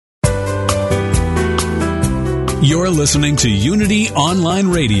You're listening to Unity Online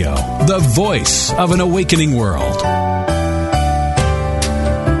Radio, the voice of an awakening world.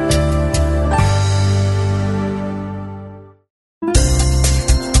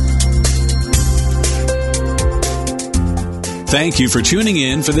 Thank you for tuning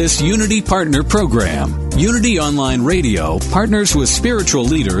in for this Unity Partner Program. Unity Online Radio partners with spiritual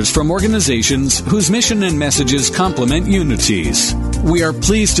leaders from organizations whose mission and messages complement Unity's. We are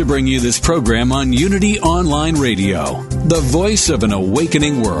pleased to bring you this program on Unity Online Radio, the voice of an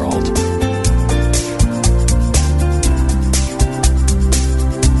awakening world.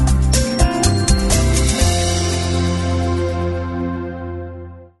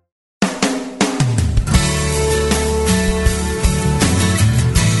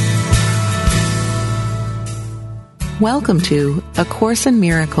 Welcome to A Course in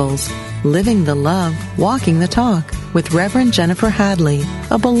Miracles, Living the Love, Walking the Talk, with Reverend Jennifer Hadley,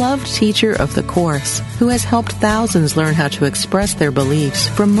 a beloved teacher of the Course who has helped thousands learn how to express their beliefs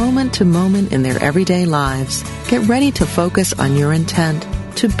from moment to moment in their everyday lives. Get ready to focus on your intent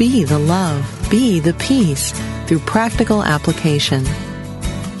to be the love, be the peace, through practical application.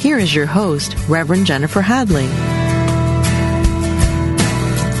 Here is your host, Reverend Jennifer Hadley.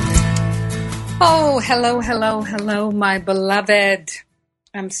 Oh, hello, my beloved.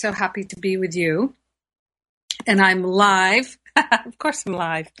 I'm so happy to be with you. And I'm live. Of course I'm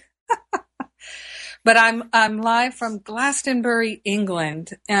live. But I'm live from Glastonbury,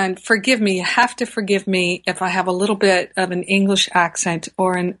 England. And forgive me, you have to forgive me if I have a little bit of an English accent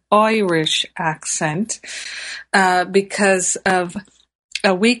or an Irish accent, because of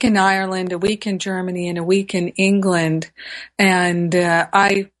a week in Ireland, a week in Germany, and a week in England. And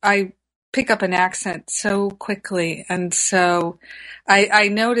I pick up an accent so quickly. And so I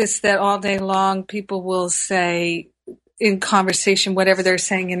notice that all day long people will say in conversation whatever they're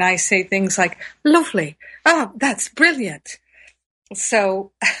saying, and I say things like, lovely, oh, that's brilliant.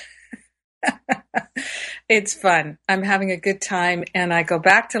 So it's fun. I'm having a good time, and I go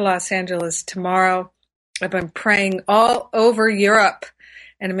back to Los Angeles tomorrow. I've been praying all over Europe,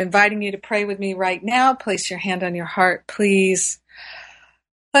 and I'm inviting you to pray with me right now. Place your hand on your heart, please.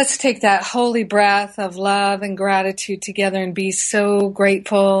 Let's take that holy breath of love and gratitude together and be so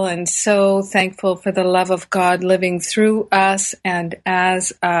grateful and so thankful for the love of God living through us and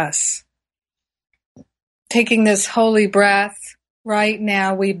as us. Taking this holy breath right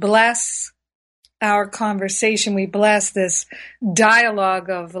now, we bless our conversation. We bless this dialogue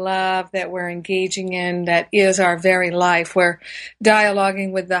of love that we're engaging in, that is our very life. We're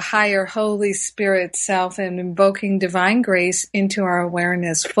dialoguing with the higher Holy Spirit self and invoking divine grace into our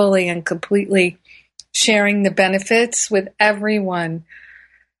awareness fully and completely, sharing the benefits with everyone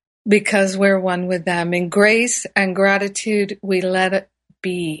because we're one with them. In grace and gratitude, we let it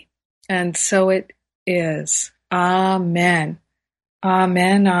be. And so it is. Amen.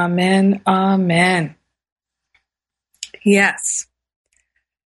 Amen, amen, amen. Yes.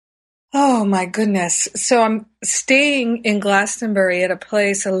 Oh my goodness. So I'm staying in Glastonbury at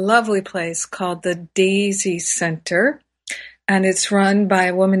a lovely place called the Daisy Center. And it's run by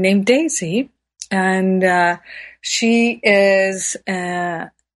a woman named Daisy. And she is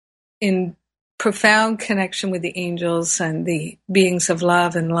in profound connection with the angels and the beings of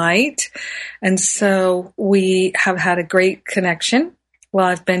love and light. And so we have had a great connection while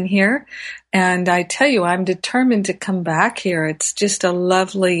I've been here. And I tell you, I'm determined to come back here. It's just a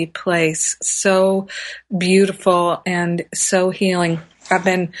lovely place, so beautiful and so healing. I've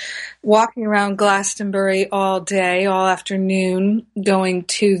been walking around Glastonbury all day, all afternoon, going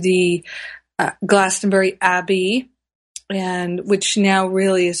to the Glastonbury Abbey, and which now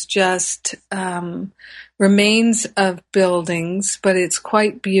really is just remains of buildings, but it's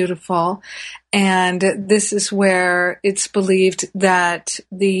quite beautiful. And this is where it's believed that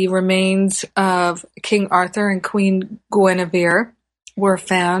the remains of King Arthur and Queen Guinevere were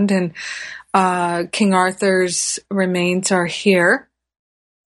found, and King Arthur's remains are here.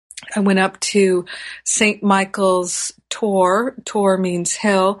 I went up to St. Michael's Tor. Tor means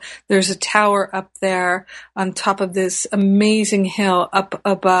hill. There's a tower up there on top of this amazing hill up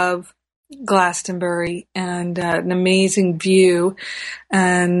above Glastonbury, and an amazing view.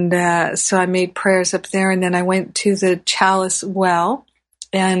 And so I made prayers up there, and then I went to the Chalice Well.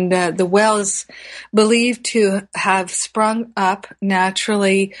 And the well is believed to have sprung up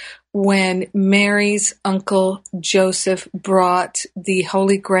naturally when Mary's uncle Joseph brought the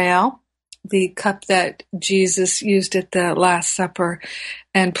Holy Grail, the cup that Jesus used at the Last Supper,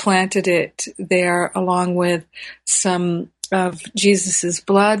 and planted it there along with some of Jesus's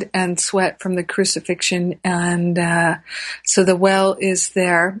blood and sweat from the crucifixion. And so the well is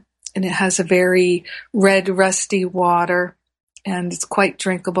there. and it has a very red, rusty water, and it's quite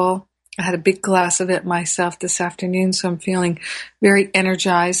drinkable. I had a big glass of it myself this afternoon, so I'm feeling very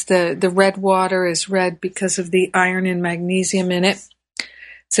energized. The red water is red because of the iron and magnesium in it.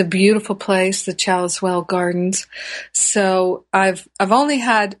 It's a beautiful place, the Chaliswell Gardens. So I've only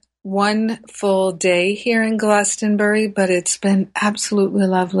had one full day here in Glastonbury, but it's been absolutely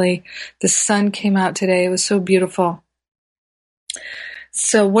lovely. The sun came out today. It was so beautiful.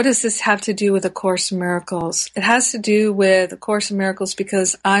 So what does this have to do with A Course in Miracles? It has to do with A Course in Miracles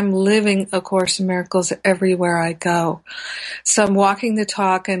because I'm living A Course in Miracles everywhere I go. So I'm walking the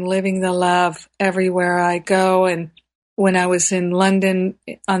talk and living the love everywhere I go. And when I was in London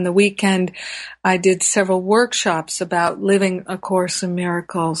on the weekend, I did several workshops about living A Course in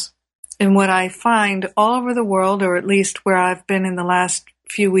Miracles. And what I find all over the world, or at least where I've been in the last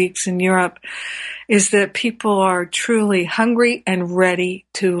few weeks in Europe, is that people are truly hungry and ready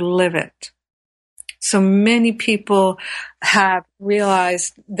to live it. So many people have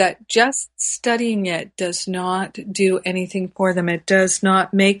realized that just studying it does not do anything for them. It does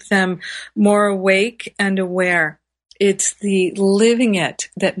not make them more awake and aware. It's the living it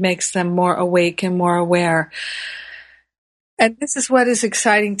that makes them more awake and more aware. And this is what is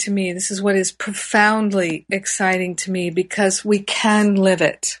exciting to me. This is what is profoundly exciting to me because we can live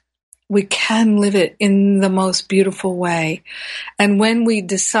it. We can live it in the most beautiful way. And when we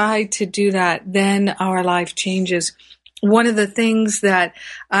decide to do that, then our life changes. One of the things that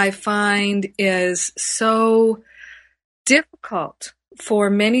I find is so difficult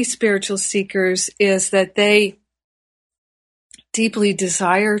for many spiritual seekers is that they deeply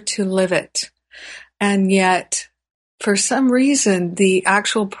desire to live it. And yet, for some reason, the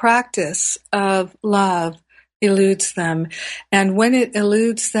actual practice of love eludes them. And when it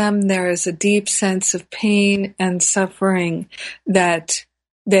eludes them, there is a deep sense of pain and suffering that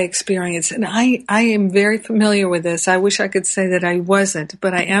they experience. And I am very familiar with this. I wish I could say that I wasn't,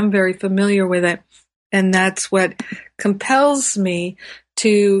 but I am very familiar with it. And that's what compels me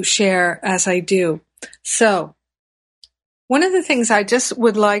to share as I do. So, one of the things I just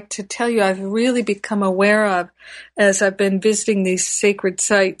would like to tell you I've really become aware of as I've been visiting these sacred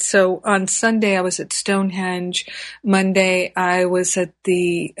sites. So on Sunday I was at Stonehenge. Monday I was at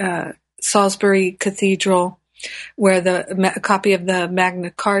the Salisbury Cathedral where a copy of the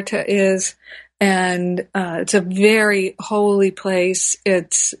Magna Carta is. And it's a very holy place.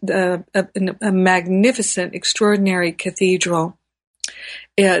 It's a magnificent, extraordinary cathedral.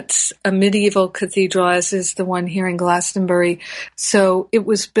 It's a medieval cathedral, as is the one here in Glastonbury. So it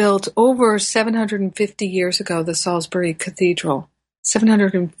was built over 750 years ago, the Salisbury Cathedral.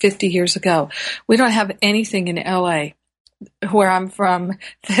 750 years ago. We don't have anything in LA, where I'm from,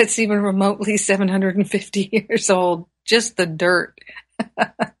 that's even remotely 750 years old. Just the dirt,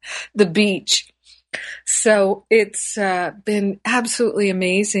 the beach. So it's been absolutely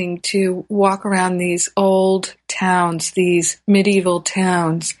amazing to walk around these old towns, these medieval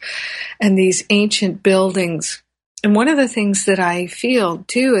towns, and these ancient buildings. And one of the things that I feel,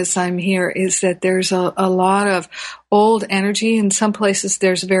 too, as I'm here is that there's a lot of old energy. In some places,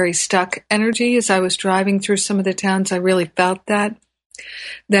 there's very stuck energy. As I was driving through some of the towns, I really felt that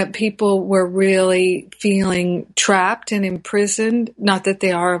people were really feeling trapped and imprisoned. Not that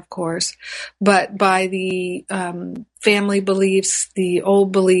they are, of course, but by the family beliefs, the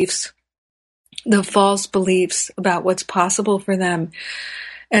old beliefs, the false beliefs about what's possible for them.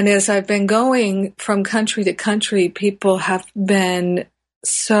 And as I've been going from country to country, people have been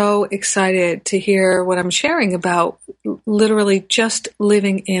so excited to hear what I'm sharing about literally just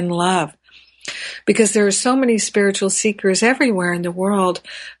living in love. Because there are so many spiritual seekers everywhere in the world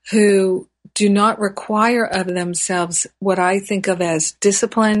who do not require of themselves what I think of as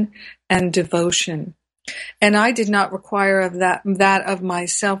discipline and devotion. And I did not require of that of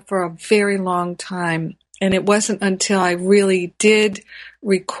myself for a very long time. And it wasn't until I really did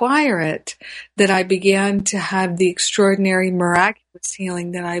require it that I began to have the extraordinary, miraculous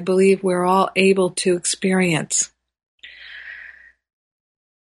healing that I believe we're all able to experience.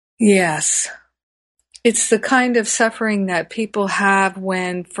 Yes. It's the kind of suffering that people have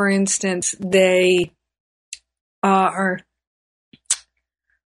when, for instance, they are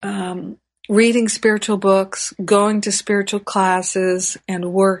reading spiritual books, going to spiritual classes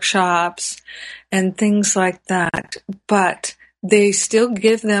and workshops and things like that, but they still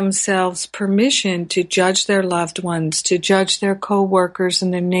give themselves permission to judge their loved ones, to judge their co-workers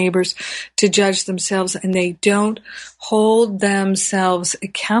and their neighbors, to judge themselves, and they don't hold themselves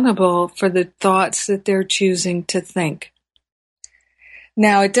accountable for the thoughts that they're choosing to think.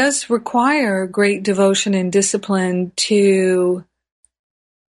 Now, it does require great devotion and discipline to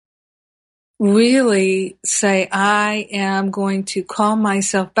really say, I am going to call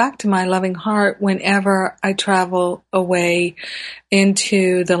myself back to my loving heart whenever I travel away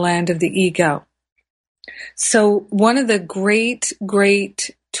into the land of the ego. So one of the great, great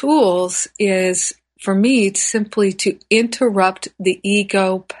tools is, for me, it's simply to interrupt the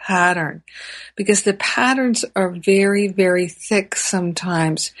ego pattern, because the patterns are very, very thick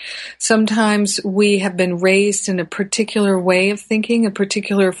sometimes. Sometimes we have been raised in a particular way of thinking, a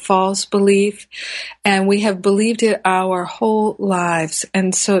particular false belief, and we have believed it our whole lives.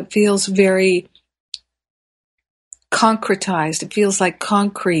 And so it feels very concretized. It feels like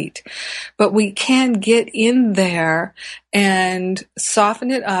concrete, but we can get in there and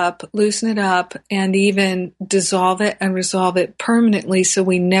soften it up, loosen it up, and even dissolve it and resolve it permanently so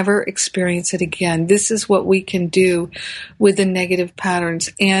we never experience it again. This is what we can do with the negative patterns,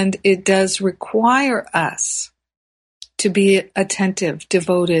 and it does require us to be attentive,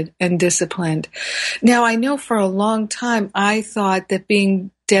 devoted, and disciplined. Now, I know for a long time I thought that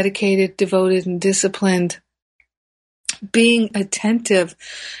being dedicated, devoted, and disciplined, being attentive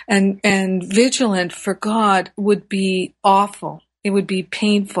and vigilant for God would be awful. It would be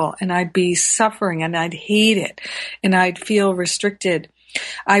painful, and I'd be suffering, and I'd hate it, and I'd feel restricted.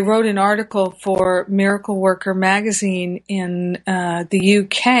 I wrote an article for Miracle Worker magazine in the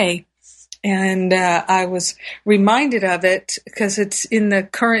UK, and I was reminded of it because it's in the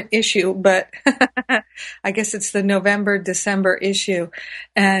current issue, but I guess it's the November-December issue.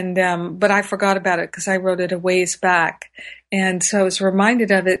 And but I forgot about it because I wrote it a ways back. And so I was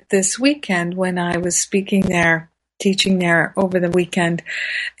reminded of it this weekend when I was speaking there, teaching there over the weekend.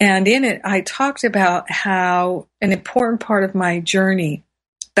 And in it, I talked about how an important part of my journey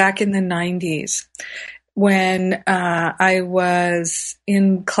back in the 90s, when I was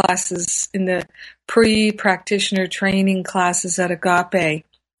in classes, in the pre-practitioner training classes at Agape.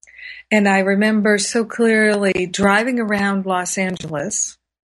 And I remember so clearly driving around Los Angeles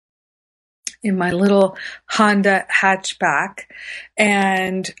in my little Honda hatchback.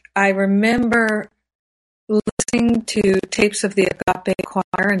 And I remember listening to tapes of the Agape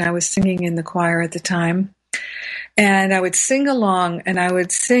choir, and I was singing in the choir at the time. And I would sing along, and I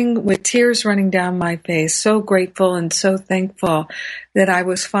would sing with tears running down my face, so grateful and so thankful that I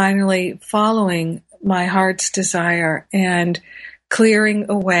was finally following my heart's desire and clearing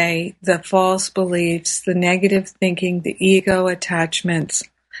away the false beliefs, the negative thinking, the ego attachments,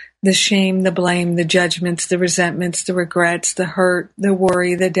 the shame, the blame, the judgments, the resentments, the regrets, the hurt, the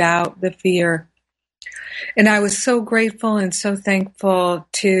worry, the doubt, the fear. And I was so grateful and so thankful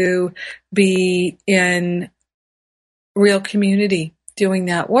to be in real community doing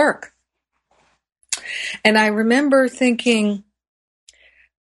that work. And I remember thinking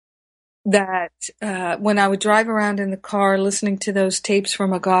that when I would drive around in the car listening to those tapes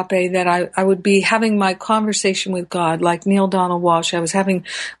from Agape, that I would be having my conversation with God, like Neil Donald Walsh. I was having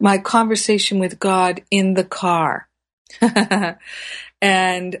my conversation with God in the car.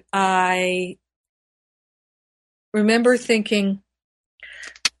 And I remember thinking,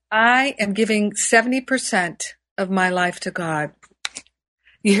 I am giving 70% of my life to God.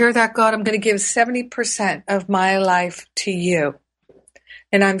 You hear that, God? I'm going to give 70% of my life to you.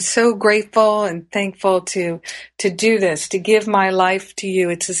 And I'm so grateful and thankful to do this, to give my life to you.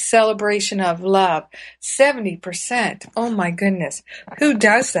 It's a celebration of love. 70%. Oh my goodness. Who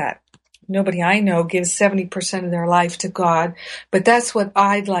does that? Nobody I know gives 70% of their life to God, but that's what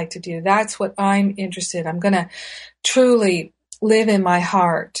I'd like to do. That's what I'm interested in. I'm going to truly live in my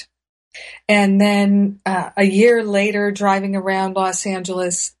heart. And then a year later, driving around Los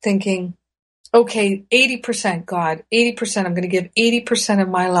Angeles thinking, okay, 80%, God, 80%, I'm going to give 80% of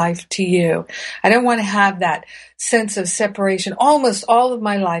my life to you. I don't want to have that sense of separation. Almost all of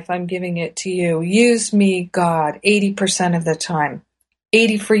my life, I'm giving it to you. Use me, God, 80% of the time.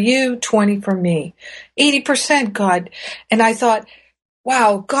 80 for you, 20 for me. 80%, God. And I thought,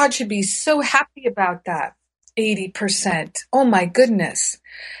 wow, God should be so happy about that. 80%. Oh my goodness.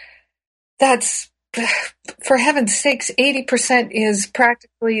 That's, for heaven's sakes, 80% is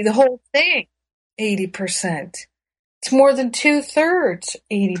practically the whole thing. 80%. It's more than 2/3,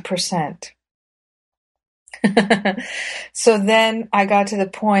 80%. So then I got to the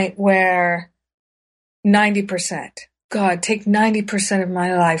point where 90%. God, take 90% of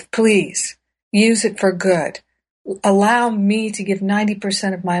my life, please. Use it for good. Allow me to give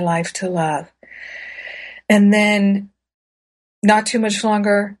 90% of my life to love. And then, not too much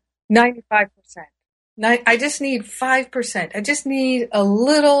longer, 95%. I just need 5%. I just need a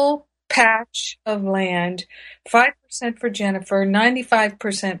little patch of land, 5% for Jennifer,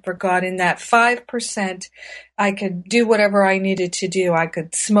 95% for God. In that 5%, I could do whatever I needed to do. I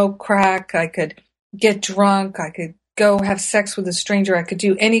could smoke crack. I could get drunk. I could go have sex with a stranger. I could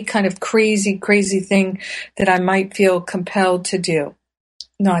do any kind of crazy, crazy thing that I might feel compelled to do.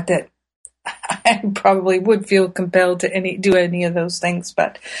 Not that I probably would feel compelled to do any of those things,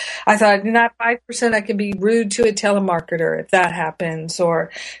 but I thought in that 5% I can be rude to a telemarketer if that happens, or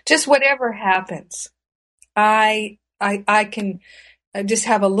just whatever happens. I can just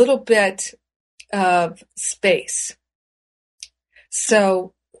have a little bit of space.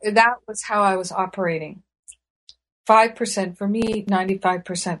 So that was how I was operating. 5% for me,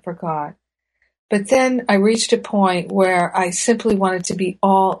 95% for God. But then I reached a point where I simply wanted to be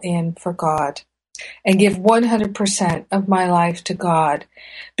all in for God and give 100% of my life to God,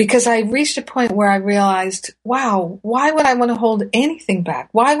 because I reached a point where I realized, wow, why would I want to hold anything back?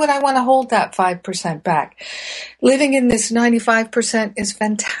 Why would I want to hold that 5% back? Living in this 95% is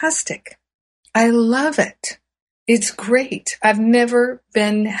fantastic. I love it. It's great. I've never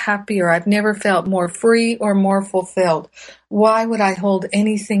been happier. I've never felt more free or more fulfilled. Why would I hold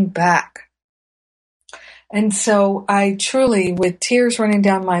anything back? And so I truly, with tears running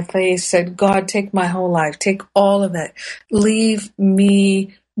down my face, said, God, take my whole life. Take all of it. Leave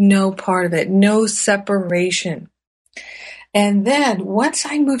me no part of it. No separation. And then once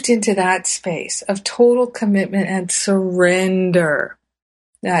I moved into that space of total commitment and surrender,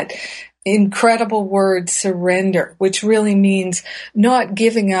 that incredible word surrender, which really means not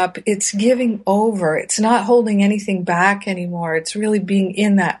giving up, it's giving over. It's not holding anything back anymore. It's really being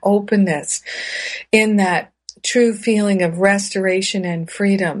in that openness, in that true feeling of restoration and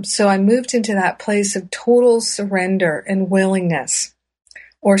freedom. So I moved into that place of total surrender and willingness,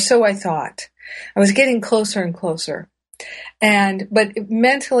 or so I thought. I was getting closer and closer. But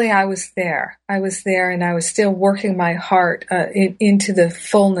mentally I was there, and I was still working my heart into the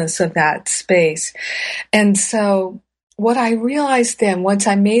fullness of that space. And so what I realized then, once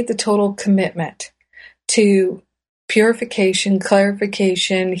I made the total commitment to purification,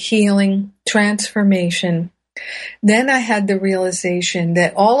 clarification, healing, transformation, then I had the realization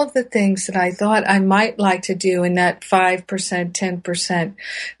that all of the things that I thought I might like to do in that 5%, 10%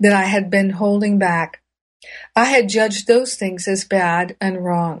 that I had been holding back, I had judged those things as bad and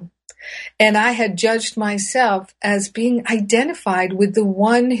wrong. And I had judged myself as being identified with the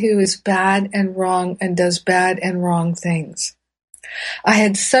one who is bad and wrong and does bad and wrong things. I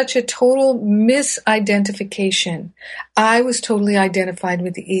had such a total misidentification. I was totally identified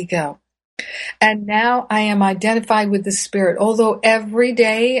with the ego. And now I am identified with the spirit. Although every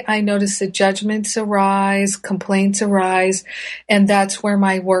day I notice that judgments arise, complaints arise, and that's where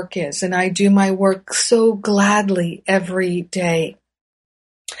my work is. And I do my work so gladly every day.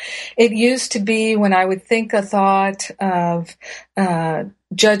 It used to be when I would think a thought of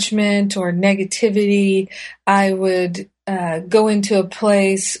judgment or negativity, I would go into a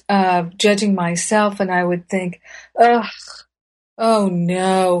place of judging myself, and I would think, oh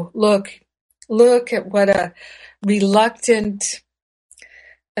no, look at what a reluctant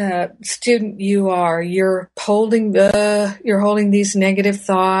student you are. You're holding these negative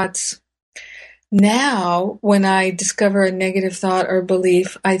thoughts. Now, when I discover a negative thought or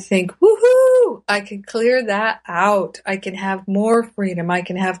belief, I think, woohoo, I can clear that out. I can have more freedom. I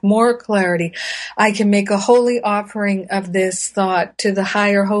can have more clarity. I can make a holy offering of this thought to the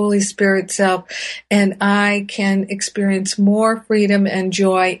higher Holy Spirit self, and I can experience more freedom and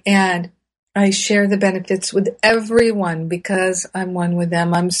joy, and I share the benefits with everyone because I'm one with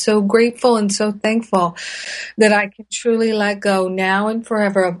them. I'm so grateful and so thankful that I can truly let go now and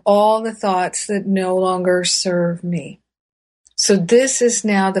forever of all the thoughts that no longer serve me. So this is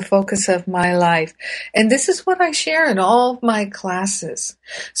now the focus of my life. And this is what I share in all of my classes.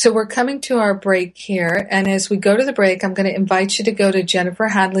 So we're coming to our break here. And as we go to the break, I'm going to invite you to go to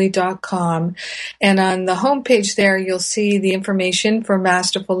jenniferhadley.com. And on the homepage there, you'll see the information for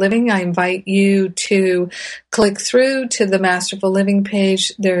Masterful Living. I invite you to click through to the Masterful Living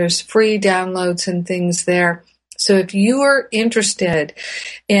page. There's free downloads and things there. So if you are interested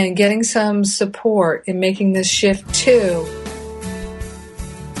in getting some support in making this shift too,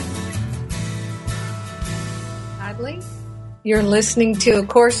 you're listening to A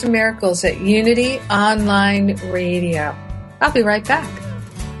Course in Miracles at Unity Online Radio. I'll be right back.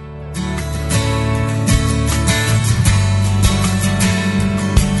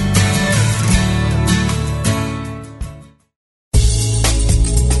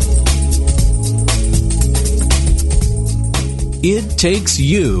 It takes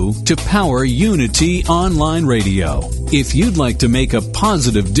you to power Unity Online Radio. If you'd like to make a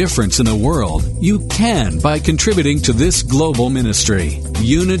positive difference in the world, you can by contributing to this global ministry.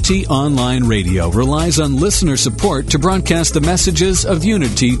 Unity Online Radio relies on listener support to broadcast the messages of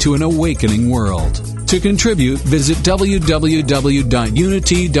unity to an awakening world. To contribute, visit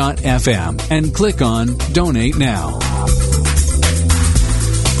www.unity.fm and click on Donate Now.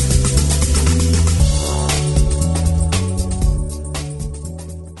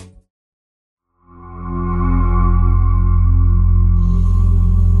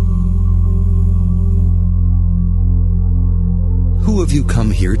 Who have you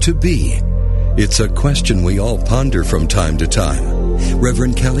come here to be? It's a question we all ponder from time to time.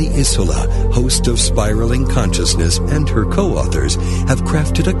 Reverend Kelly Isola, host of Spiraling Consciousness, and her co-authors have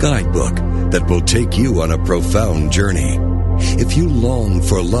crafted a guidebook that will take you on a profound journey. If you long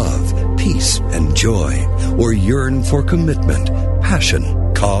for love, peace, and joy, or yearn for commitment,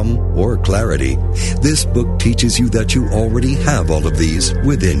 passion, calm, or clarity, this book teaches you that you already have all of these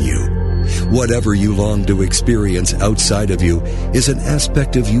within you. Whatever you long to experience outside of you is an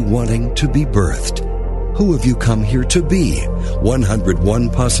aspect of you wanting to be birthed. Who have you come here to be? 101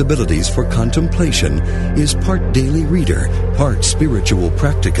 Possibilities for Contemplation is part daily reader, part spiritual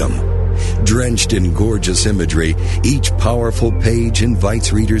practicum. Drenched in gorgeous imagery, each powerful page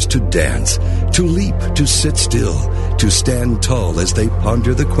invites readers to dance, to leap, to sit still, to stand tall as they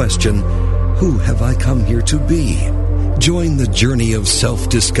ponder the question, who have I come here to be? Join the journey of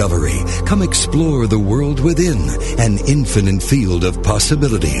self-discovery. Come explore the world within, an infinite field of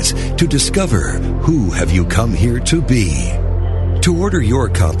possibilities, to discover who have you come here to be. To order your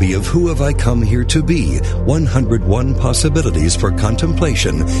copy of Who Have I Come Here to Be? 101 Possibilities for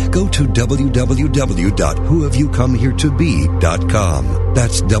Contemplation, go to www.whohaveyoucomeheretobe.com.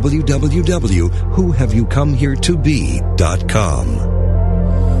 That's www.whohaveyoucomeheretobe.com.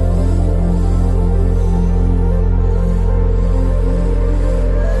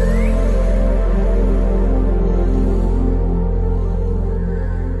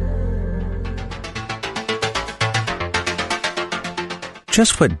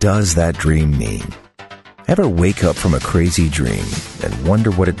 Just what does that dream mean? Ever wake up from a crazy dream and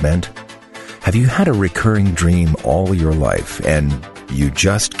wonder what it meant? Have you had a recurring dream all your life and you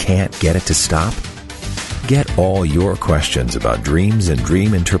just can't get it to stop? Get all your questions about dreams and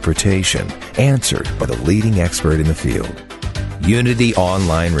dream interpretation answered by the leading expert in the field. Unity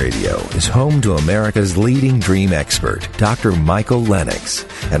Online Radio is home to America's leading dream expert, Dr. Michael Lennox.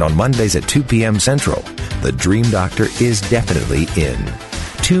 And on Mondays at 2 p.m. Central, the Dream Doctor is definitely in.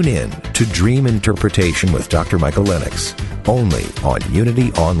 Tune in to Dream Interpretation with Dr. Michael Lennox, only on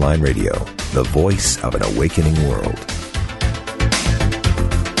Unity Online Radio, the voice of an awakening world.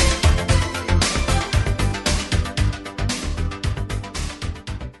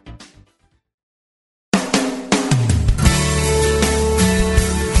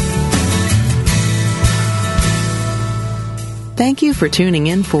 Thank you for tuning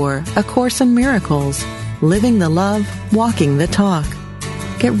in for A Course in Miracles, Living the Love, Walking the Talk.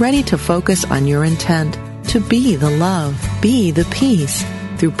 Get ready to focus on your intent to be the love, be the peace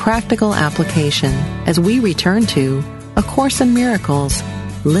through practical application as we return to A Course in Miracles,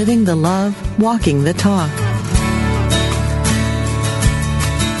 Living the Love, Walking the Talk.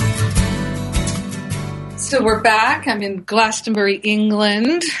 So we're back. I'm in Glastonbury,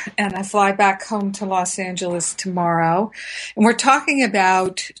 England, and I fly back home to Los Angeles tomorrow. And we're talking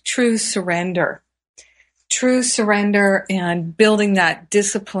about true surrender and building that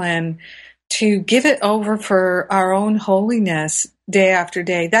discipline to give it over for our own holiness day after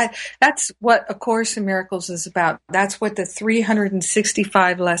day. That's what A Course in Miracles is about. That's what the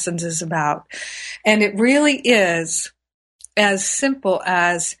 365 lessons is about. And it really is as simple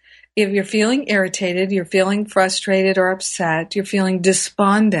as, if you're feeling irritated, you're feeling frustrated or upset, you're feeling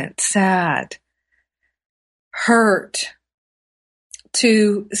despondent, sad, hurt,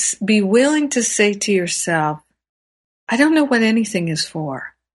 to be willing to say to yourself, I don't know what anything is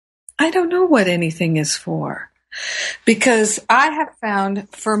for. I don't know what anything is for. Because I have found,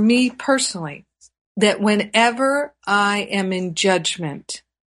 for me personally, that whenever I am in judgment,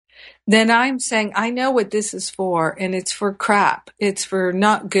 then I'm saying, I know what this is for, and it's for crap. It's for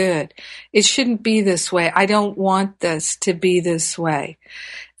not good. It shouldn't be this way. I don't want this to be this way.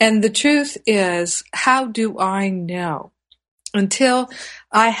 And the truth is, how do I know? Until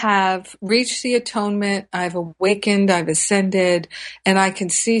I have reached the atonement, I've awakened, I've ascended, and I can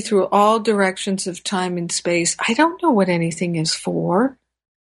see through all directions of time and space, I don't know what anything is for.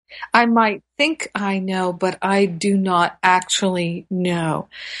 I might think I know, but I do not actually know.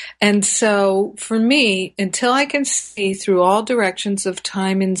 And so for me, until I can see through all directions of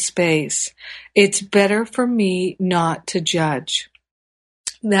time and space, it's better for me not to judge.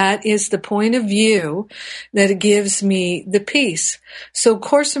 That is the point of view that gives me the peace. So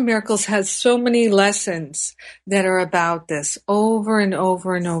Course in Miracles has so many lessons that are about this over and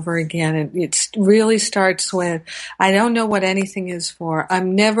over and over again. And it really starts with, I don't know what anything is for.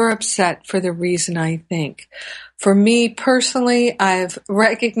 I'm never upset for the reason I think. For me personally, I've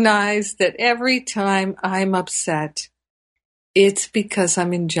recognized that every time I'm upset, it's because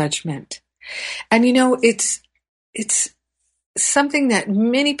I'm in judgment. And it's something that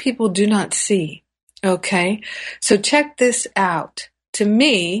many people do not see. Okay? So check this out. To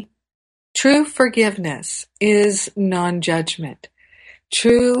me, true forgiveness is non-judgment.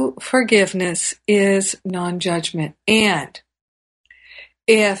 True forgiveness is non-judgment. And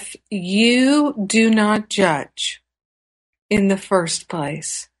if you do not judge in the first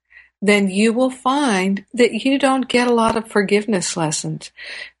place, then you will find that you don't get a lot of forgiveness lessons,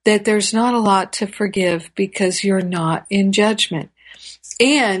 that there's not a lot to forgive because you're not in judgment.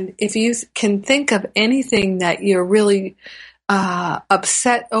 And if you can think of anything that you're really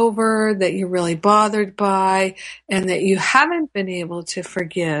upset over, that you're really bothered by, and that you haven't been able to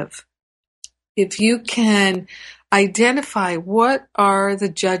forgive, if you can identify what are the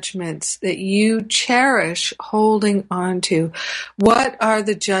judgments that you cherish holding on to, what are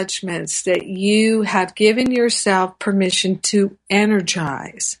the judgments that you have given yourself permission to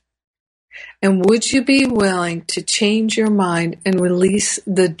energize, and would you be willing to change your mind and release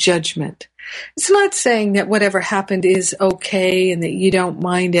the judgment? It's not saying that whatever happened is okay and that you don't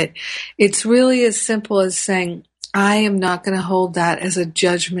mind it. It's really as simple as saying, I am not going to hold that as a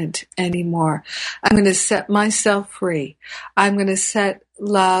judgment anymore. I'm going to set myself free. I'm going to set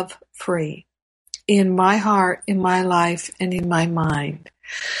love free in my heart, in my life, and in my mind.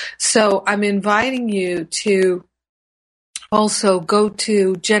 So I'm inviting you to also go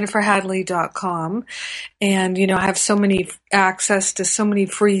to jenniferhadley.com, and I have so many access to so many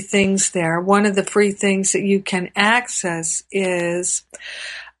free things there. One of the free things that you can access is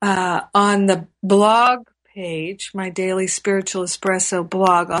on the blog page, my Daily Spiritual Espresso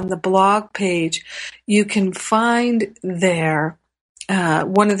blog. On the blog page, you can find there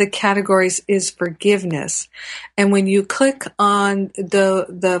one of the categories is forgiveness. And when you click on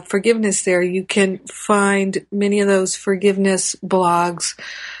the forgiveness there, you can find many of those forgiveness blogs.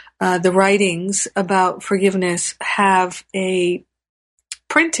 The writings about forgiveness have a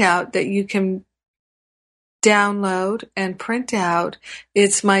printout that you can download and print out.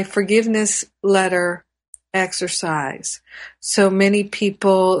 It's my forgiveness letter exercise. So many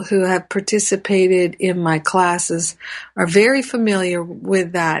people who have participated in my classes are very familiar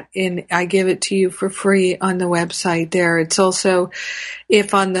with that, and I give it to you for free on the website there. It's also,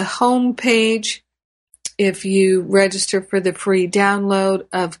 if on the home page, if you register for the free download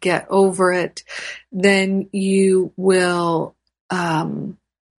of Get Over It, then you will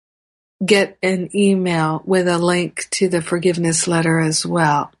get an email with a link to the forgiveness letter as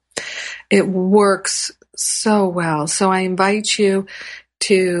well. It works so well. So I invite you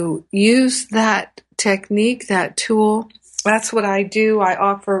to use that technique, that tool. That's what I do. I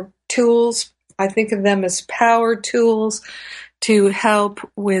offer tools. I think of them as power tools to help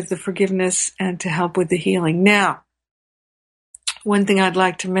with the forgiveness and to help with the healing. Now, one thing I'd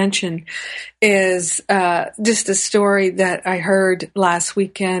like to mention is just a story that I heard last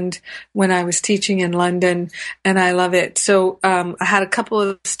weekend when I was teaching in London, and I love it. So I had a couple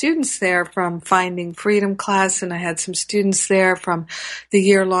of students there from Finding Freedom class, and I had some students there from the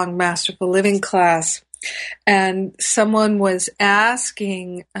year-long Masterful Living class. And someone was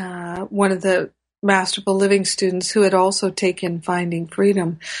asking one of the Masterful Living students who had also taken Finding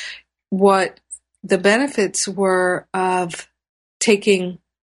Freedom what the benefits were of taking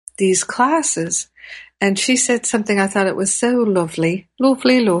these classes. And she said something, I thought it was so lovely.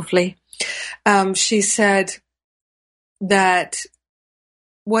 She said that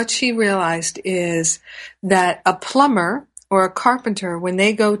what she realized is that a plumber or a carpenter, when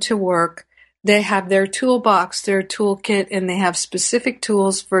they go to work, they have their toolbox, their toolkit, and they have specific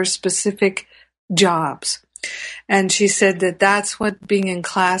tools for specific jobs. And she said that that's what being in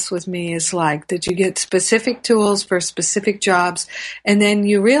class with me is like, that you get specific tools for specific jobs, and then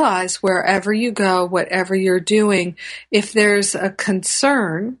you realize wherever you go, whatever you're doing, if there's a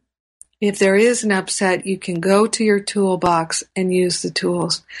concern, if there is an upset, you can go to your toolbox and use the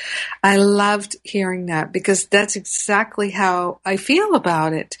tools. I loved hearing that because that's exactly how I feel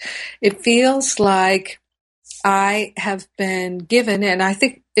about it. It feels like I have been given, and I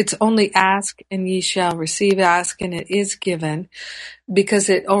think it's only ask and ye shall receive, ask and it is given, because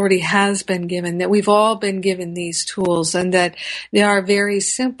it already has been given, that we've all been given these tools and that they are very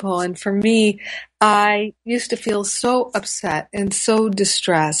simple. And for me, I used to feel so upset and so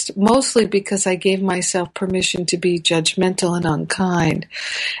distressed, mostly because I gave myself permission to be judgmental and unkind.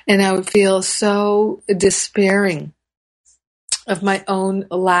 And I would feel so despairing of my own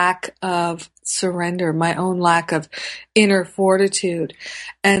lack of surrender, my own lack of inner fortitude.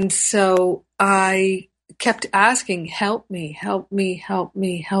 And so I kept asking, help me, help me, help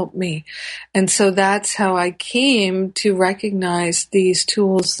me, help me. And so that's how I came to recognize these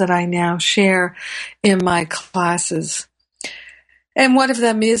tools that I now share in my classes. And one of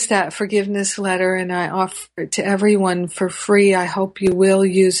them is that forgiveness letter, and I offer it to everyone for free. I hope you will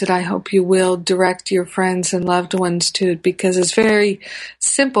use it. I hope you will direct your friends and loved ones to it, because it's very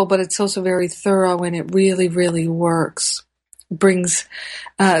simple, but it's also very thorough, and it really, really works. It brings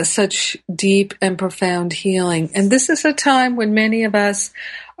such deep and profound healing. And this is a time when many of us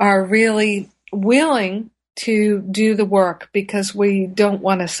are really willing to do the work because we don't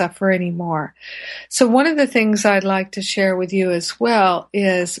want to suffer anymore. So one of the things I'd like to share with you as well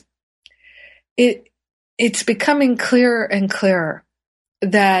is it's becoming clearer and clearer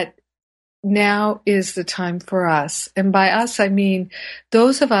that now is the time for us. And by us, I mean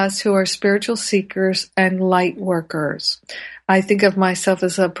those of us who are spiritual seekers and light workers. I think of myself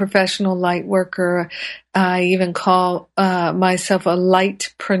as a professional light worker. I even call myself a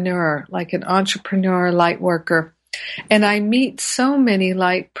lightpreneur, like an entrepreneur light worker. And I meet so many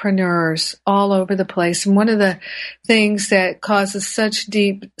lightpreneurs all over the place. And one of the things that causes such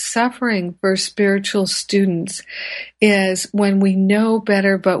deep suffering for spiritual students is when we know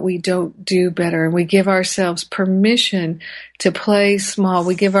better, but we don't do better. And we give ourselves permission to play small.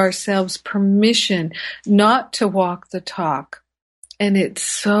 We give ourselves permission not to walk the talk. And it's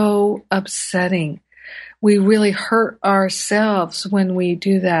so upsetting. We really hurt ourselves when we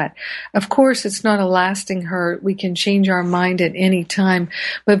do that. Of course, it's not a lasting hurt. We can change our mind at any time,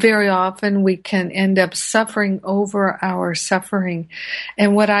 but very often we can end up suffering over our suffering.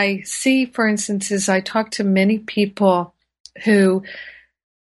 And what I see, for instance, is I talk to many people who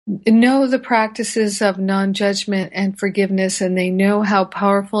know the practices of non-judgment and forgiveness, and they know how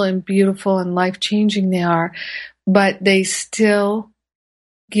powerful and beautiful and life-changing they are, but they still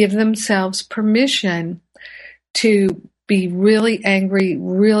give themselves permission to be really angry,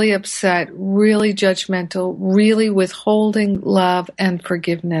 really upset, really judgmental, really withholding love and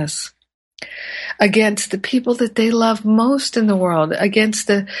forgiveness against the people that they love most in the world, against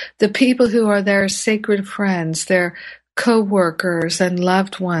the people who are their sacred friends, their co-workers and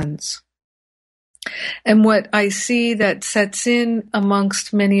loved ones. And what I see that sets in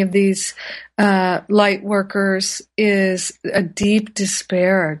amongst many of these light workers is a deep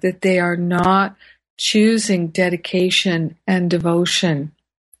despair that they are not choosing dedication and devotion.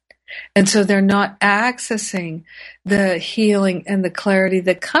 And so they're not accessing the healing and the clarity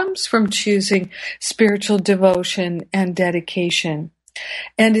that comes from choosing spiritual devotion and dedication.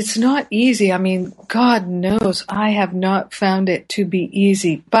 And it's not easy. I mean, God knows I have not found it to be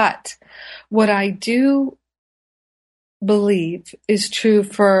easy. But what I do believe is true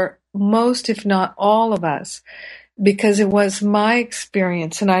for most, if not all of us, because it was my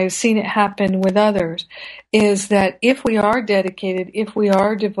experience, and I've seen it happen with others, is that if we are dedicated, if we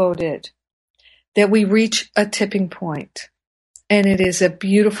are devoted, that we reach a tipping point. And it is a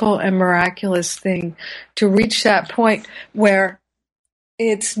beautiful and miraculous thing to reach that point where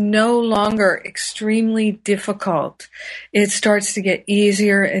it's no longer extremely difficult. It starts to get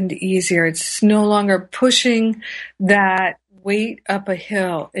easier and easier. It's no longer pushing that weight up a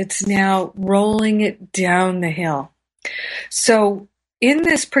hill. It's now rolling it down the hill. So in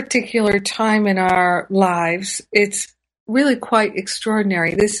this particular time in our lives, it's really quite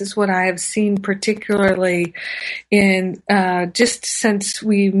extraordinary. This is what I have seen particularly in just since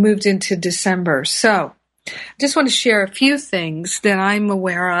we moved into December. So I just want to share a few things that I'm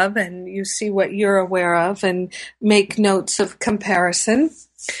aware of, and you see what you're aware of and make notes of comparison.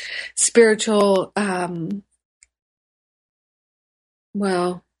 Spiritual,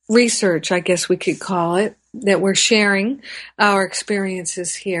 research, I guess we could call it, that we're sharing our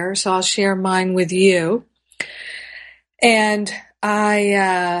experiences here. So I'll share mine with you. And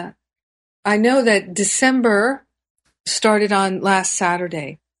I know that December started on last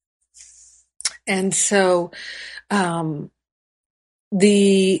Saturday. And so we're on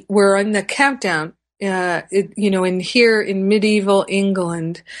the countdown. In here in medieval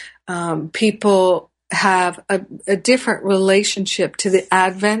England, people have a different relationship to the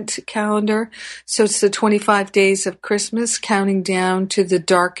Advent calendar. So it's the 25 days of Christmas, counting down to the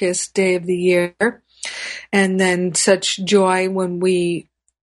darkest day of the year. And then such joy when we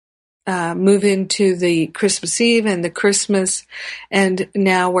move into the Christmas Eve and the Christmas. And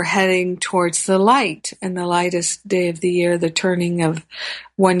now we're heading towards the light and the lightest day of the year, the turning of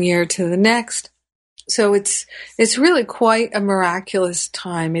one year to the next. So it's really quite a miraculous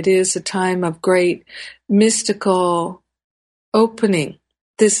time. It is a time of great mystical opening.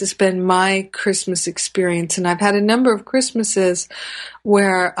 This has been my Christmas experience, and I've had a number of Christmases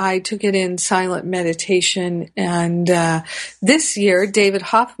where I took it in silent meditation. And this year, David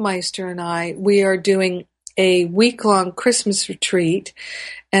Hoffmeister and we are doing a week-long Christmas retreat,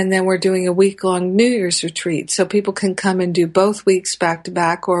 and then we're doing a week-long New Year's retreat. So people can come and do both weeks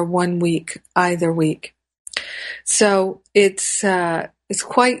back-to-back or 1 week either week. So it's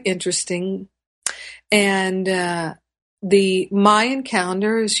quite interesting. And the Mayan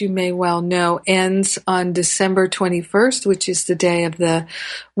calendar, as you may well know, ends on December 21st, which is the day of the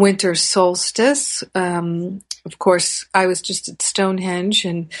winter solstice. Of course, I was just at Stonehenge,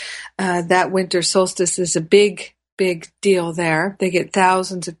 and that winter solstice is a big deal there. They get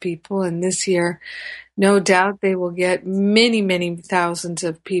thousands of people, and this year, no doubt, they will get many thousands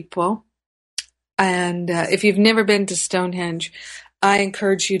of people. And if you've never been to Stonehenge, I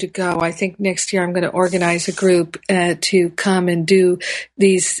encourage you to go. I think next year I'm going to organize a group to come and do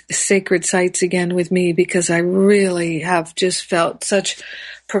these sacred sites again with me, because I really have just felt such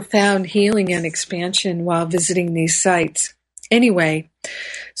profound healing and expansion while visiting these sites. Anyway,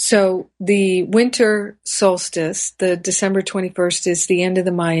 so the winter solstice, the December 21st, is the end of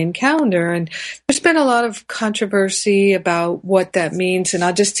the Mayan calendar, and there's been a lot of controversy about what that means, and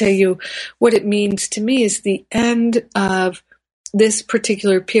I'll just tell you what it means to me is the end of this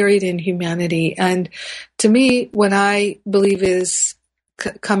particular period in humanity. And to me, what I believe is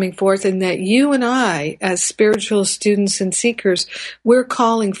coming forth, and that you and I, as spiritual students and seekers, we're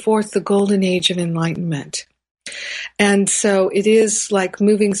calling forth the golden age of enlightenment. And so it is like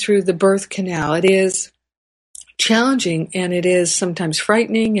moving through the birth canal. It is challenging, and it is sometimes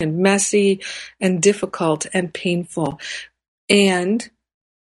frightening and messy and difficult and painful. And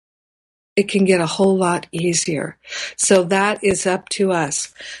it can get a whole lot easier. So that is up to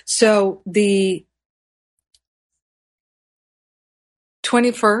us. So the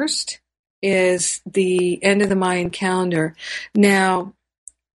 21st is the end of the Mayan calendar. Now,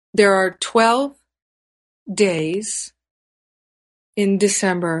 there are 12 days in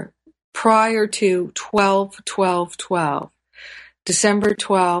December prior to 12-12-12. December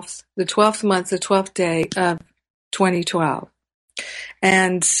 12th, the 12th month, the 12th day of 2012.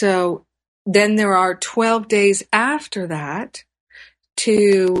 And so then there are 12 days after that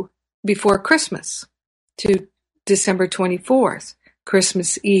to before Christmas, to December 24th,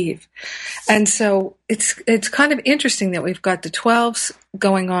 Christmas Eve. And so it's kind of interesting that we've got the 12s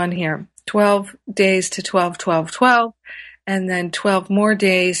going on here. 12 days to 12-12-12, and then 12 more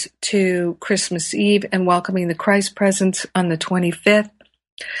days to Christmas Eve and welcoming the Christ presence on the 25th.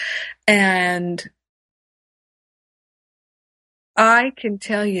 And I can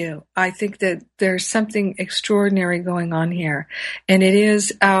tell you, I think that there's something extraordinary going on here, and it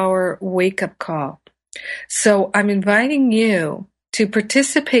is our wake-up call. So I'm inviting you to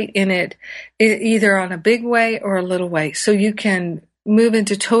participate in it either on a big way or a little way, so you can move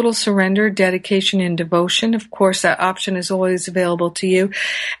into total surrender, dedication, and devotion. Of course, that option is always available to you.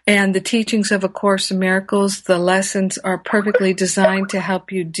 And the teachings of A Course in Miracles, the lessons, are perfectly designed to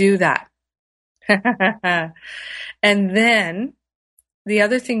help you do that. And then the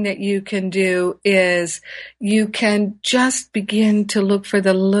other thing that you can do is you can just begin to look for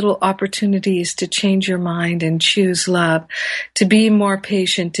the little opportunities to change your mind and choose love, to be more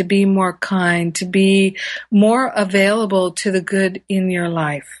patient, to be more kind, to be more available to the good in your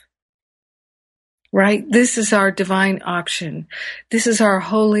life. Right? This is our divine option. This is our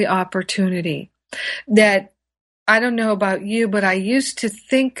holy opportunity that I don't know about you, but I used to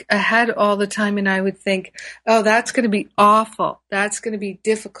think ahead all the time, and I would think, oh, that's going to be awful. That's going to be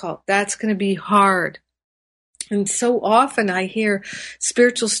difficult. That's going to be hard. And so often I hear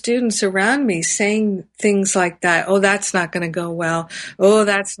spiritual students around me saying things like that. Oh, that's not going to go well. Oh,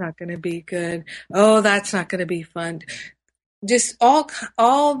 that's not going to be good. Oh, that's not going to be fun. Just all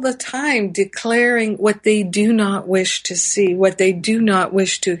the time declaring what they do not wish to see, what they do not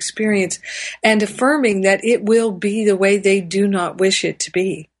wish to experience, and affirming that it will be the way they do not wish it to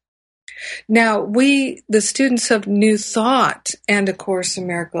be. Now, we, the students of New Thought and A Course in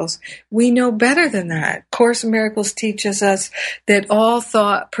Miracles, we know better than that. Course in Miracles teaches us that all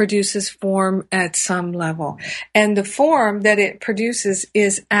thought produces form at some level. And the form that it produces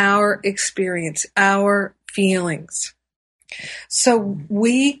is our experience, our feelings. So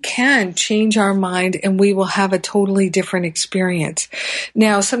we can change our mind and we will have a totally different experience.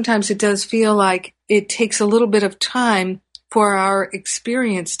 Now, sometimes it does feel like it takes a little bit of time for our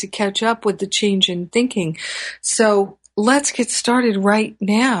experience to catch up with the change in thinking. So let's get started right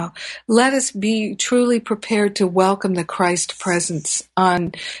now. Let us be truly prepared to welcome the Christ presence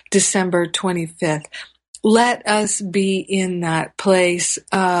on December 25th. Let us be in that place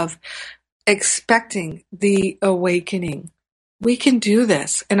of expecting the awakening. We can do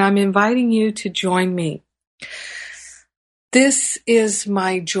this, and I'm inviting you to join me. This is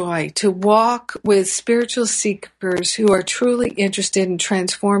my joy, to walk with spiritual seekers who are truly interested in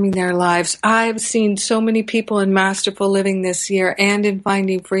transforming their lives. I've seen so many people in Masterful Living this year and in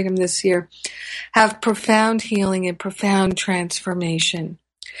Finding Freedom this year have profound healing and profound transformation.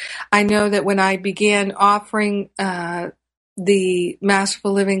 I know that when I began offering the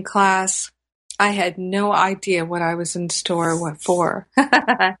Masterful Living class, I had no idea what I was in store for.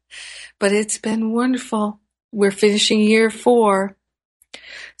 But it's been wonderful. We're finishing year 4.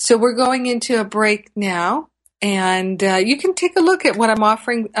 So we're going into a break now. And you can take a look at what I'm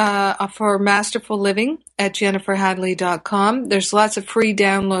offering for Masterful Living at jenniferhadley.com. There's lots of free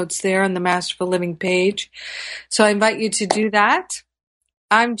downloads there on the Masterful Living page. So I invite you to do that.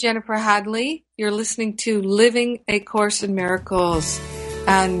 I'm Jennifer Hadley. You're listening to Living A Course in Miracles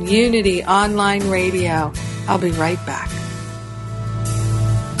on Unity Online Radio. I'll be right back.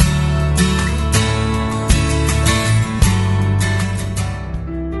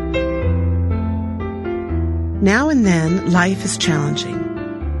 Now and then, life is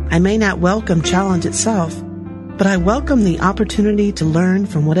challenging. I may not welcome challenge itself, but I welcome the opportunity to learn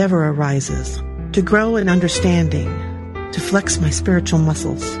from whatever arises, to grow in understanding, to flex my spiritual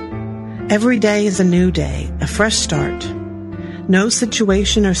muscles. Every day is a new day, a fresh start. No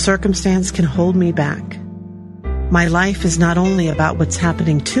situation or circumstance can hold me back. My life is not only about what's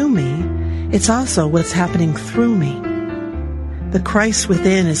happening to me, it's also what's happening through me. The Christ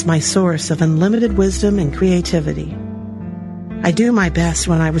within is my source of unlimited wisdom and creativity. I do my best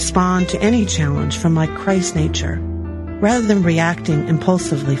when I respond to any challenge from my Christ nature, rather than reacting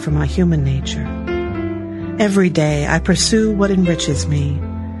impulsively from my human nature. Every day I pursue what enriches me,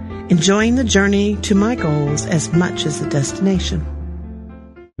 enjoying the journey to my goals as much as the destination.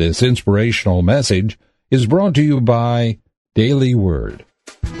 This inspirational message is brought to you by Daily Word.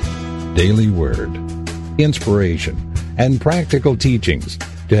 Daily Word. Inspiration and practical teachings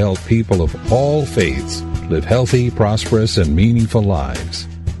to help people of all faiths live healthy, prosperous, and meaningful lives.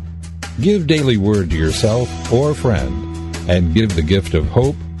 Give Daily Word to yourself or a friend and give the gift of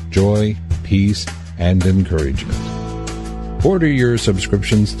hope, joy, peace, and encouragement. Order your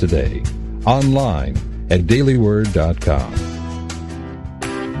subscriptions today online at dailyword.com.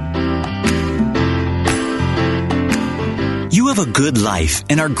 You have a good life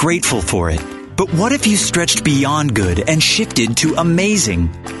and are grateful for it. But what if you stretched beyond good and shifted to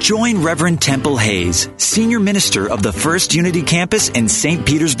amazing? Join Reverend Temple Hayes, Senior Minister of the First Unity Campus in St.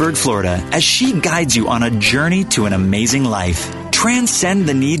 Petersburg, Florida, as she guides you on a journey to an amazing life. Transcend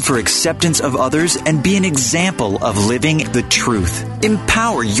the need for acceptance of others and be an example of living the truth.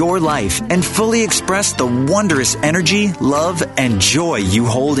 Empower your life and fully express the wondrous energy, love, and joy you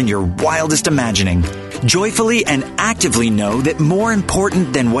hold in your wildest imagining. Joyfully and actively know that more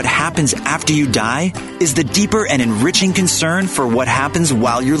important than what happens after you die is the deeper and enriching concern for what happens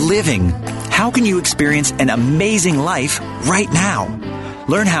while you're living. How can you experience an amazing life right now?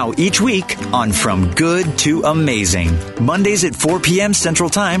 Learn how each week on From Good to Amazing. Mondays at 4 p.m. Central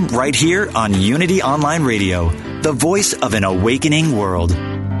Time, right here on Unity Online Radio, the voice of an awakening world.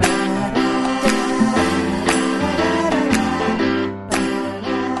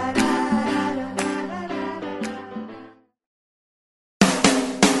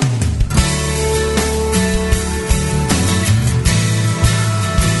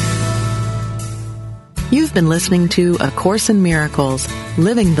 You've been listening to A Course in Miracles,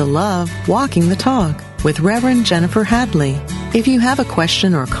 Living the Love, Walking the Talk, with Reverend Jennifer Hadley. If you have a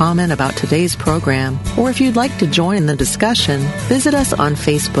question or comment about today's program, or if you'd like to join the discussion, visit us on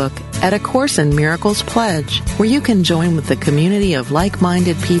Facebook at A Course in Miracles Pledge, where you can join with the community of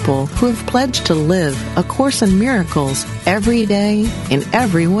like-minded people who have pledged to live A Course in Miracles every day in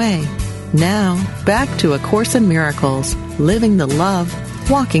every way. Now, back to A Course in Miracles, Living the Love,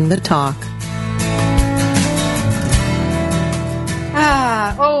 Walking the Talk.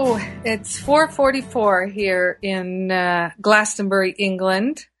 Oh, it's 4:44 here in Glastonbury,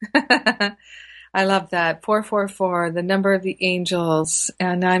 England. I love that. 444, the number of the angels.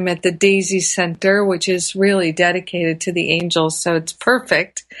 And I'm at the Daisy Center, which is really dedicated to the angels, so it's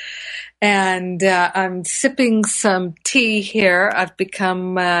perfect. And I'm sipping some tea here. I've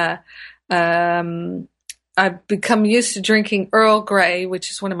become used to drinking Earl Grey,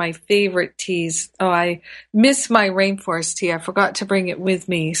 which is one of my favorite teas. Oh, I miss my rainforest tea. I forgot to bring it with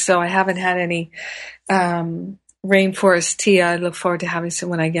me, so I haven't had any rainforest tea. I look forward to having some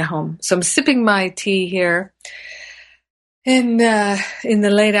when I get home. So I'm sipping my tea here in the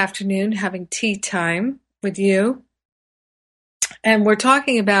late afternoon, having tea time with you. And we're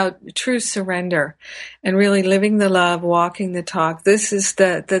talking about true surrender and really living the love, walking the talk. This is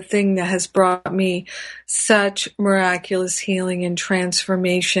the thing that has brought me such miraculous healing and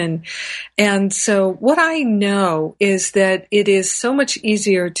transformation. And so what I know is that it is so much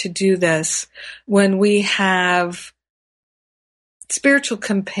easier to do this when we have spiritual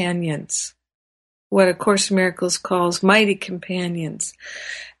companions, what A Course in Miracles calls mighty companions.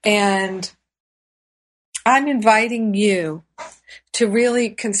 And I'm inviting you to really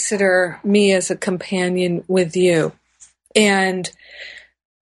consider me as a companion with you and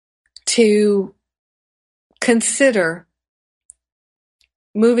to consider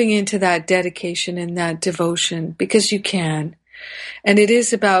moving into that dedication and that devotion, because you can. And it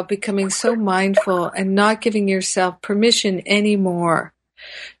is about becoming so mindful and not giving yourself permission anymore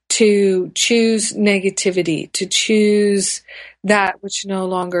to choose negativity, to choose that which no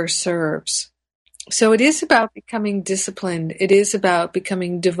longer serves. So it is about becoming disciplined. It is about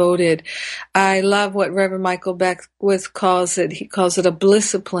becoming devoted. I love what Reverend Michael Beckwith calls it. He calls it a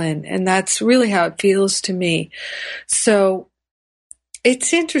blisscipline, and that's really how it feels to me. So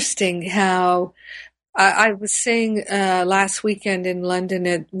it's interesting how I was saying last weekend in London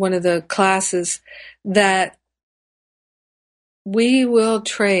at one of the classes that we will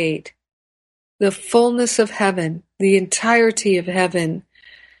trade the fullness of heaven, the entirety of heaven,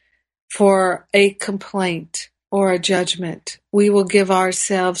 for a complaint or a judgment. We will give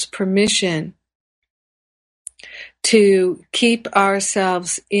ourselves permission to keep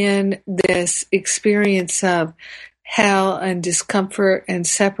ourselves in this experience of hell and discomfort and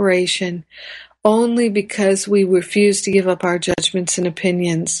separation only because we refuse to give up our judgments and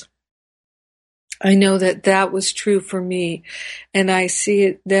opinions. I know that that was true for me, and I see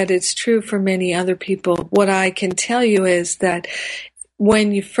it that it's true for many other people. What I can tell you is that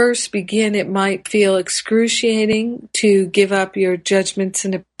when you first begin, it might feel excruciating to give up your judgments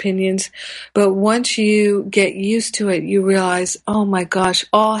and opinions, but once you get used to it, you realize, oh my gosh,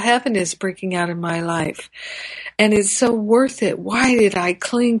 all heaven is breaking out in my life. And it's so worth it. Why did I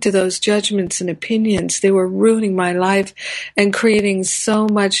cling to those judgments and opinions? They were ruining my life and creating so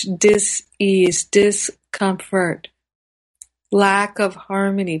much dis-ease, discomfort, lack of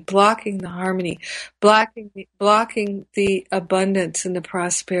harmony, blocking the harmony, blocking the abundance and the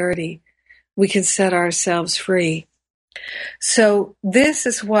prosperity. We can set ourselves free. So this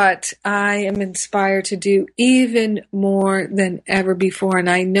is what I am inspired to do even more than ever before. And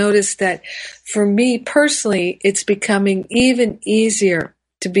I noticed that for me personally, it's becoming even easier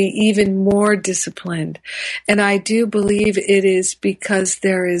to be even more disciplined. And I do believe it is because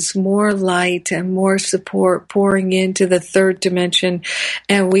there is more light and more support pouring into the third dimension,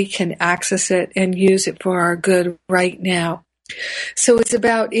 and we can access it and use it for our good right now. So it's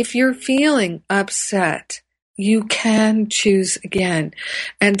about, if you're feeling upset, you can choose again.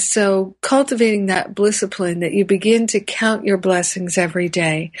 And so cultivating that blisscipline, that you begin to count your blessings every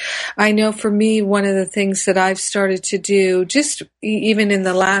day. I know for me, one of the things that I've started to do, just even in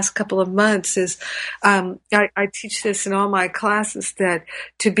the last couple of months, is I teach this in all my classes, that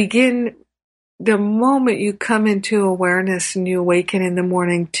to begin the moment you come into awareness and you awaken in the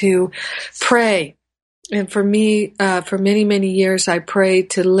morning, to pray. And for me, for many, many years, I prayed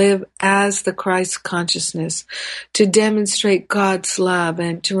to live as the Christ consciousness, to demonstrate God's love,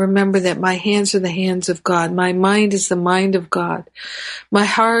 and to remember that my hands are the hands of God. My mind is the mind of God. My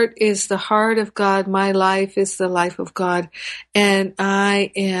heart is the heart of God. My life is the life of God. And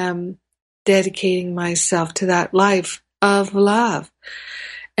I am dedicating myself to that life of love.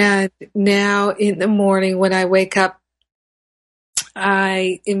 And now in the morning when I wake up,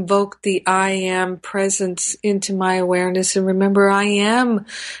 I invoke the I am presence into my awareness, and remember, I am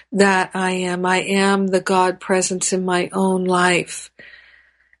that I am. I am the God presence in my own life.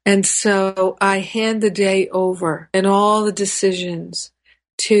 And so I hand the day over and all the decisions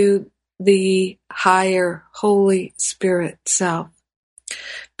to the higher Holy Spirit self.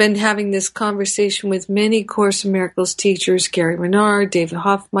 been having this conversation with many Course in Miracles teachers, Gary Renard, David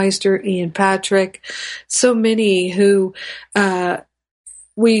Hoffmeister, Ian Patrick, so many who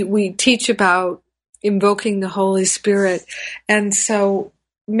we teach about invoking the Holy Spirit. And so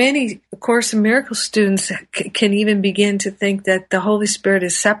many Course in Miracles students can even begin to think that the Holy Spirit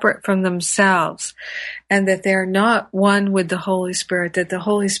is separate from themselves and that they're not one with the Holy Spirit, that the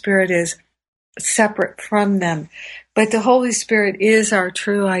Holy Spirit is separate from them. But the Holy Spirit is our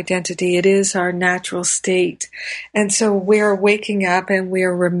true identity. It is our natural state. And so we're waking up and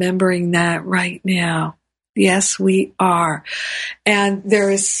we're remembering that right now. Yes, we are. And there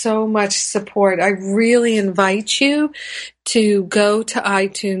is so much support. I really invite you to go to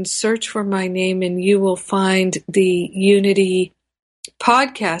iTunes, search for my name, and you will find the Unity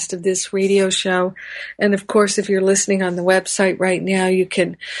podcast of this radio show. And of course, if you're listening on the website right now, you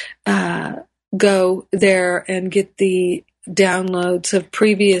can go there and get the downloads of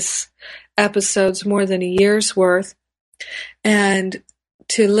previous episodes, more than a year's worth. And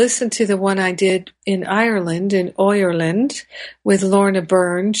to listen to the one I did in Ireland, in Ireland, with Lorna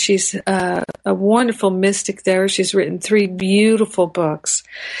Byrne. She's a wonderful mystic there. She's written 3 beautiful books.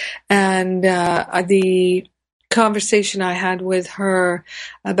 And the conversation I had with her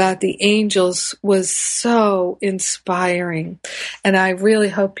about the angels was so inspiring. And I really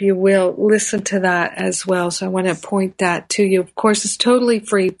hope you will listen to that as well. So I want to point that to you. Of course, it's totally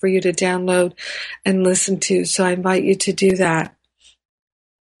free for you to download and listen to. So I invite you to do that.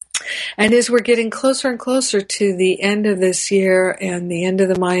 And as we're getting closer and closer to the end of this year and the end of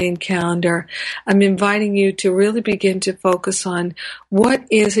the Mayan calendar, I'm inviting you to really begin to focus on what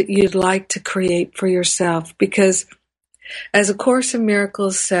is it you'd like to create for yourself. Because as A Course in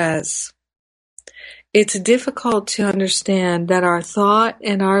Miracles says, it's difficult to understand that our thought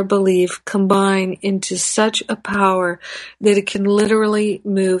and our belief combine into such a power that it can literally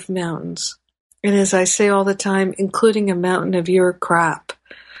move mountains. And as I say all the time, including a mountain of your crap.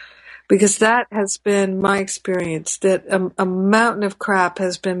 Because that has been my experience, that a mountain of crap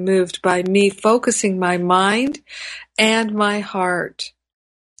has been moved by me focusing my mind and my heart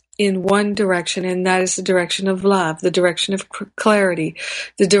in one direction, and that is the direction of love, the direction of clarity,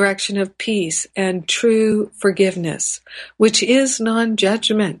 the direction of peace and true forgiveness, which is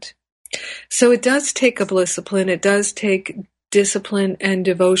non-judgment. So it does take a discipline, it does take discipline and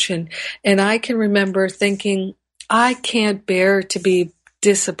devotion. And I can remember thinking, I can't bear to be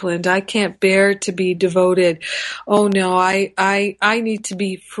disciplined. I can't bear to be devoted. Oh no, I need to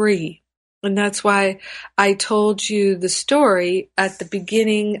be free. And that's why I told you the story at the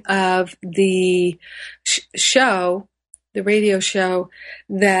beginning of the show, the radio show,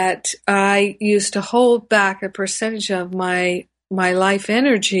 that I used to hold back a percentage of my life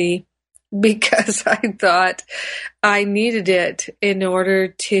energy because I thought I needed it in order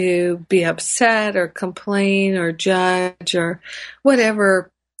to be upset or complain or judge or whatever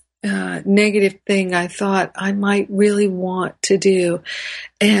negative thing I thought I might really want to do.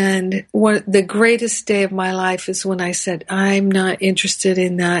 And the greatest day of my life is when I said, I'm not interested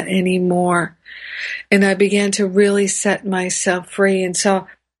in that anymore. And I began to really set myself free. And so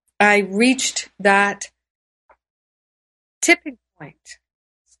I reached that tipping point.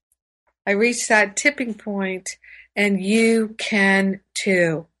 And you can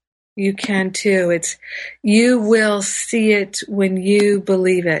too. You can too. You will see it when you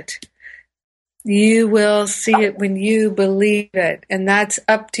believe it. You will see it when you believe it. And that's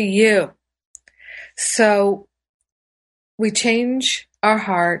up to you. So we change our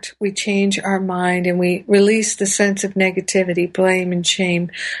heart, we change our mind, and we release the sense of negativity, blame and shame,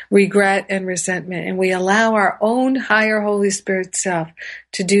 regret and resentment, and we allow our own higher Holy Spirit self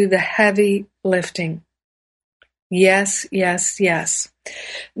to do the heavy lifting. Yes, yes, yes.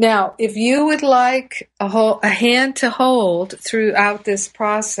 Now, if you would like a hand to hold throughout this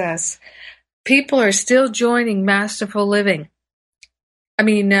process, people are still joining Masterful Living.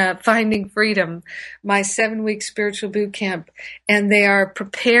 Finding Freedom, my 7-week spiritual boot camp, and they are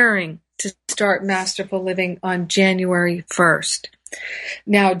preparing to start Masterful Living on January 1st.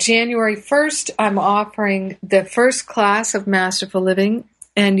 Now, January 1st, I'm offering the first class of Masterful Living,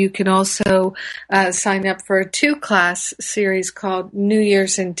 and you can also sign up for a 2-class series called New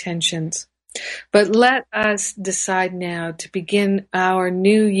Year's Intentions. But let us decide now to begin our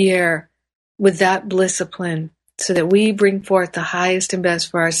new year with that blisscipline, so that we bring forth the highest and best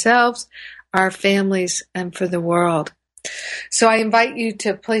for ourselves, our families, and for the world. So I invite you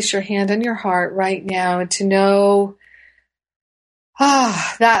to place your hand on your heart right now and to know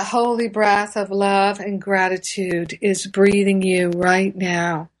that holy breath of love and gratitude is breathing you right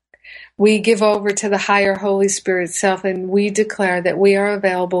now. we give over to the higher Holy Spirit self, and we declare that we are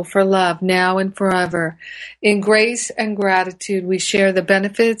available for love now and forever. In grace and gratitude, we share the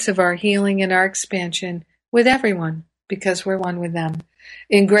benefits of our healing and our expansion with everyone, because we're one with them.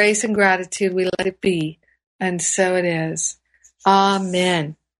 In grace and gratitude, we let it be, and so it is.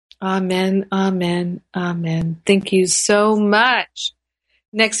 Amen. Amen, amen, amen. Thank you so much.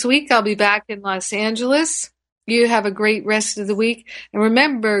 Next week, I'll be back in Los Angeles. You have a great rest of the week. And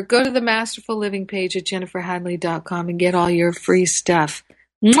remember, go to the Masterful Living page at jenniferhadley.com and get all your free stuff.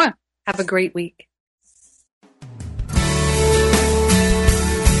 Mwah! Have a great week.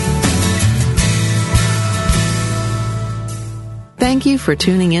 Thank you for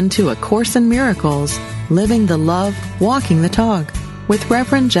tuning in to A Course in Miracles, Living the Love, Walking the Talk, with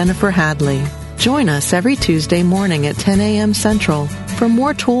Reverend Jennifer Hadley. Join us every Tuesday morning at 10 a.m. Central for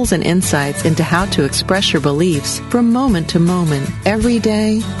more tools and insights into how to express your beliefs from moment to moment, every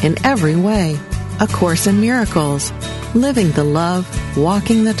day, in every way. A Course in Miracles, Living the Love,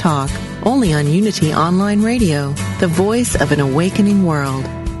 Walking the Talk, only on Unity Online Radio, the voice of an awakening world.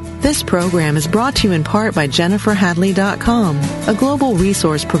 This program is brought to you in part by JenniferHadley.com, a global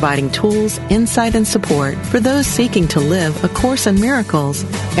resource providing tools, insight, and support for those seeking to live A Course in Miracles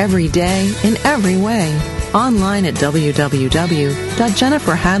every day in every way. Online at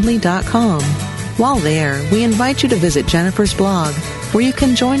www.JenniferHadley.com. While there, we invite you to visit Jennifer's blog, where you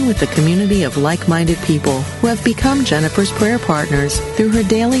can join with the community of like-minded people who have become Jennifer's prayer partners through her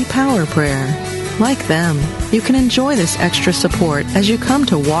daily power prayer. Like them, you can enjoy this extra support as you come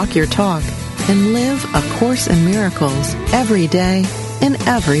to walk your talk and live A Course in Miracles every day in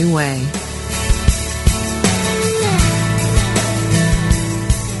every way.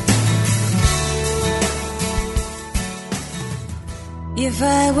 If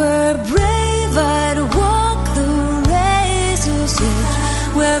I were brave, I'd walk the razor's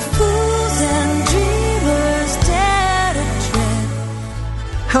edge, where fools and dreamers dare to tread.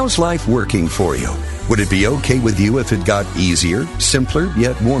 How's life working for you? Would it be okay with you if it got easier, simpler,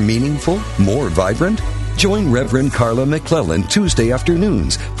 yet more meaningful, more vibrant? Join Reverend Carla McClellan Tuesday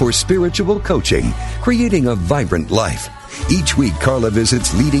afternoons for spiritual coaching, creating a vibrant life. Each week, Carla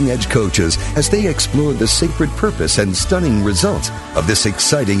visits leading-edge coaches as they explore the sacred purpose and stunning results of this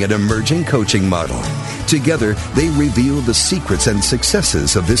exciting and emerging coaching model. Together, they reveal the secrets and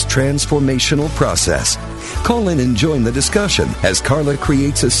successes of this transformational process. Call in and join the discussion as Carla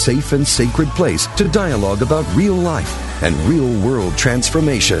creates a safe and sacred place to dialogue about real life and real-world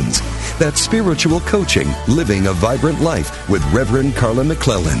transformations. That's spiritual coaching, living a vibrant life with Reverend Carla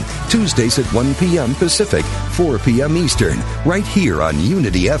McClellan. Tuesdays at 1 p.m. Pacific, 4 p.m. Eastern, right here on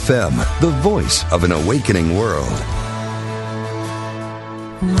Unity FM, the voice of an awakening world.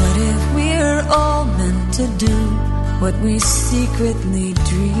 What if we're all meant to do what we secretly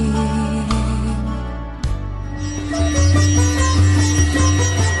dream?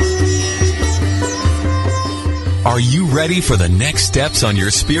 Are you ready for the next steps on your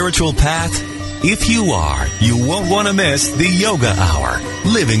spiritual path? If you are, you won't want to miss the Yoga Hour,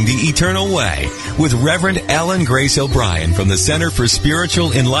 Living the Eternal Way, with Reverend Ellen Grace O'Brien from the Center for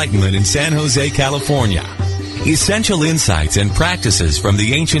Spiritual Enlightenment in San Jose, California. Essential insights and practices from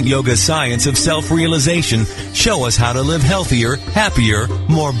the ancient yoga science of self-realization show us how to live healthier, happier,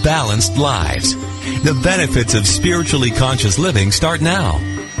 more balanced lives. The benefits of spiritually conscious living start now.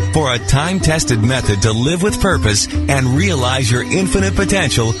 For a time-tested method to live with purpose and realize your infinite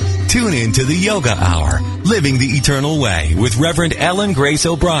potential, tune in to the Yoga Hour, Living the Eternal Way, with Reverend Ellen Grace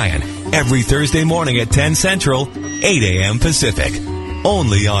O'Brien, every Thursday morning at 10 Central, 8 a.m. Pacific.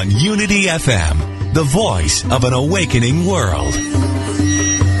 Only on Unity FM, the voice of an awakening world.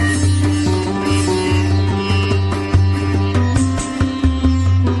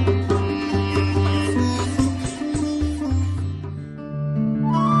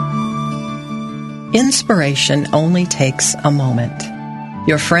 Inspiration only takes a moment.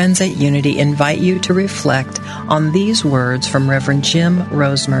 Your friends at Unity invite you to reflect on these words from Reverend Jim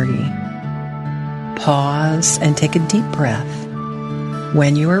Rosemurdy. Pause and take a deep breath.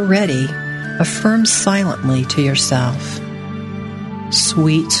 When you are ready, affirm silently to yourself,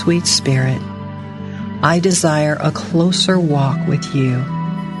 "Sweet, sweet Spirit, I desire a closer walk with you.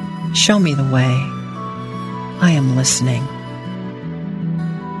 Show me the way. I am listening."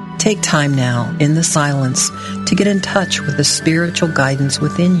 Take time now in the silence to get in touch with the spiritual guidance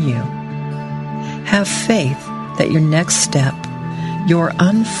within you. Have faith that your next step, your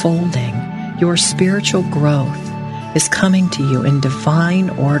unfolding, your spiritual growth is coming to you in divine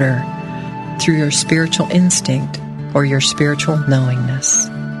order through your spiritual instinct or your spiritual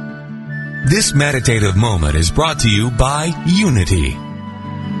knowingness. This meditative moment is brought to you by Unity.